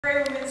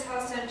Prairie Women's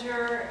Health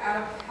Center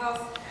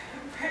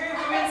Prairie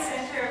Women's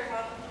Center of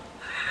Health.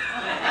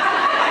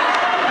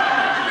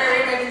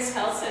 Prairie Women's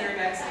Health Center of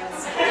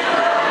Excellence.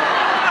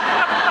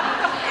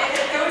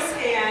 Those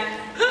Anne.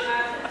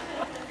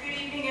 Good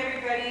evening,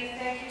 everybody.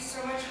 Thank you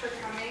so much for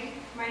coming.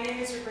 My name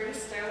is Roberta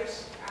Stout.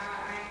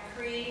 I'm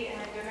Cree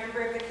and a member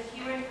of the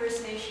Coquihuen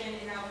First Nation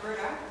in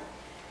Alberta.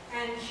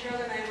 And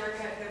Cheryl and I work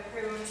at the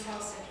Prairie Women's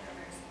Health Center of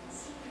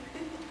Excellence.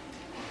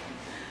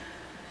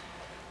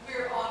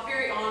 We're all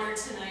very honored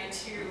tonight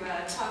to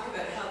talk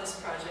about how this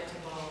project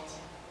evolved.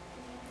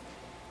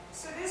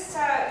 So this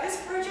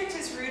project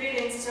is rooted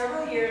in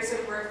several years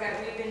of work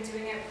that we've been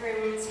doing at Prairie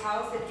Women's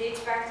Health. It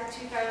dates back to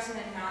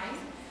 2009,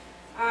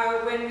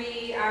 when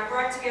we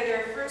brought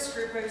together a first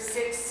group of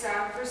 6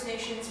 First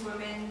Nations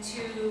women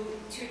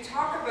to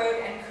talk about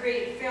and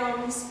create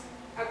films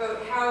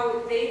about how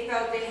they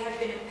felt they had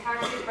been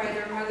impacted by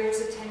their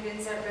mother's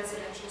attendance at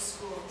residential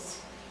schools.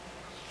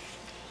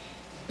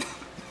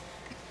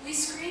 We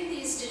screened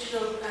these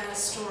digital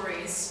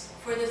stories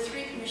for the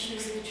 3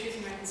 commissioners of the Truth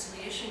and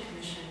Reconciliation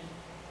Commission.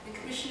 And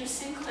Commissioner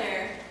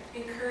Sinclair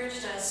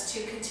encouraged us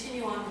to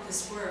continue on with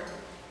this work.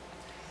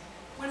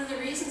 One of the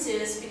reasons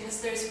is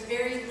because there's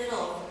very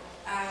little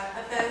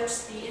about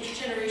the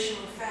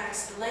intergenerational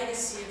effects, the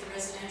legacy of the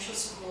residential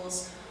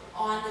schools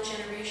on the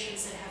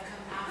generations that have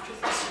come after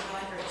the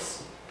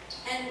survivors.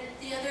 And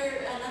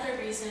another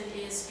reason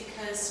is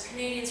because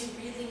Canadians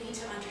really need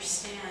to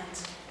understand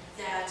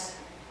that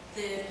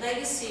the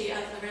legacy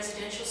of the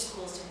residential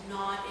schools did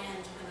not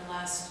end when the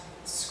last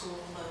school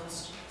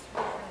closed.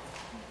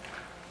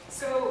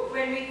 So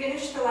when we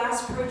finished the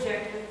last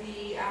project with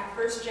the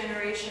first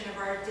generation of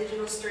our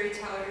digital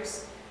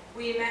storytellers,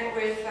 we met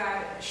with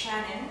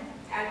Shannon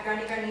at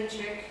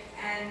Gunnigunnichik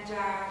and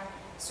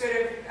sort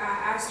of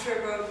asked her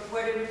about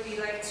what it would be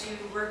like to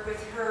work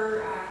with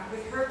her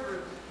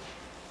group.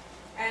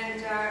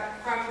 And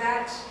from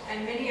that,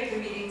 and many of the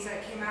meetings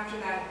that came after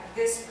that,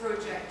 this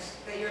project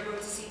that you're about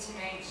to see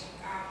tonight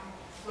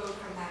flowed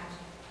from that.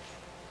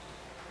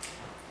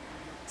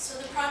 So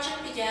the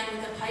project began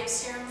with a pipe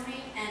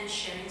ceremony and a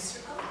sharing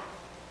circle.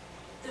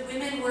 The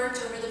women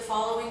worked over the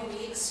following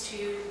weeks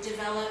to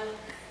develop,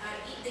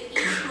 they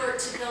each worked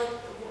to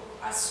develop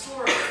a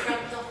story from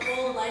the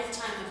whole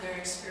lifetime of their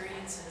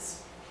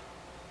experiences.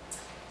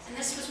 And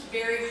this was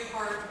very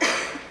hard work,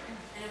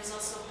 and it was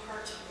also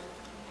hard to work.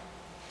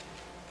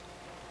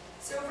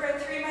 So for a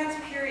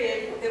 3-month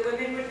period, the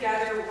women would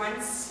gather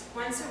once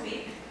a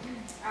week,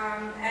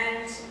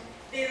 and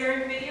they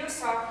learned video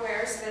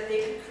software so that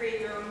they could create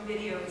their own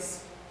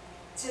videos.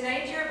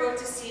 Tonight you're about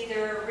to see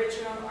their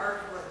original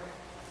artwork.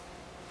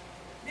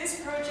 This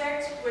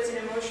project was an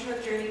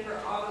emotional journey for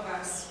all of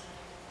us.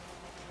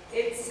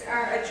 It's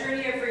a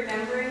journey of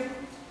remembering,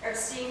 of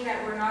seeing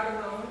that we're not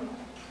alone,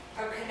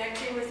 of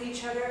connecting with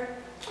each other,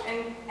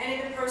 and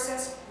in the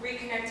process,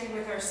 reconnecting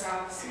with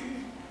ourselves.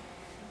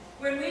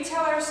 When we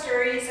tell our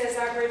stories as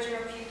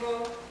Aboriginal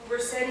people, we're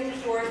setting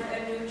forth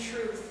a new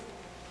truth.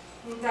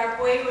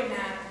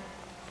 Ntakwewanan.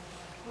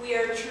 We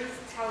are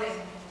truth-telling.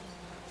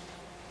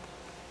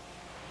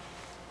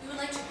 We would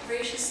like to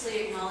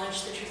graciously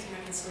acknowledge the Truth and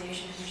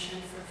Reconciliation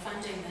Commission for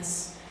funding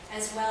this,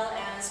 as well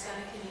as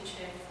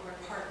Gunnigunnichik for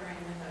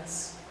partnering with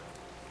us.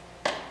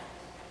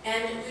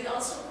 And we'd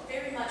also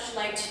very much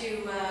like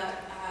to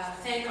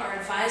thank our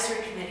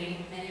advisory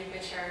committee, many of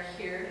which are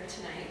here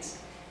tonight.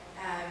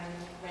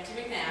 Wendy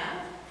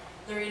McNabb,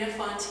 Lorena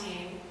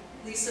Fontaine,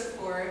 Lisa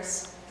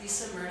Forbes,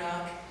 Lisa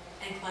Murdoch,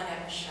 and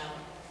Claudette Michelle.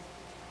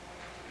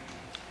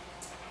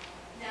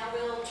 Now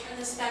we'll turn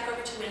this back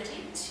over to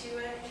Wendy to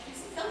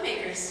introduce the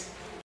filmmakers.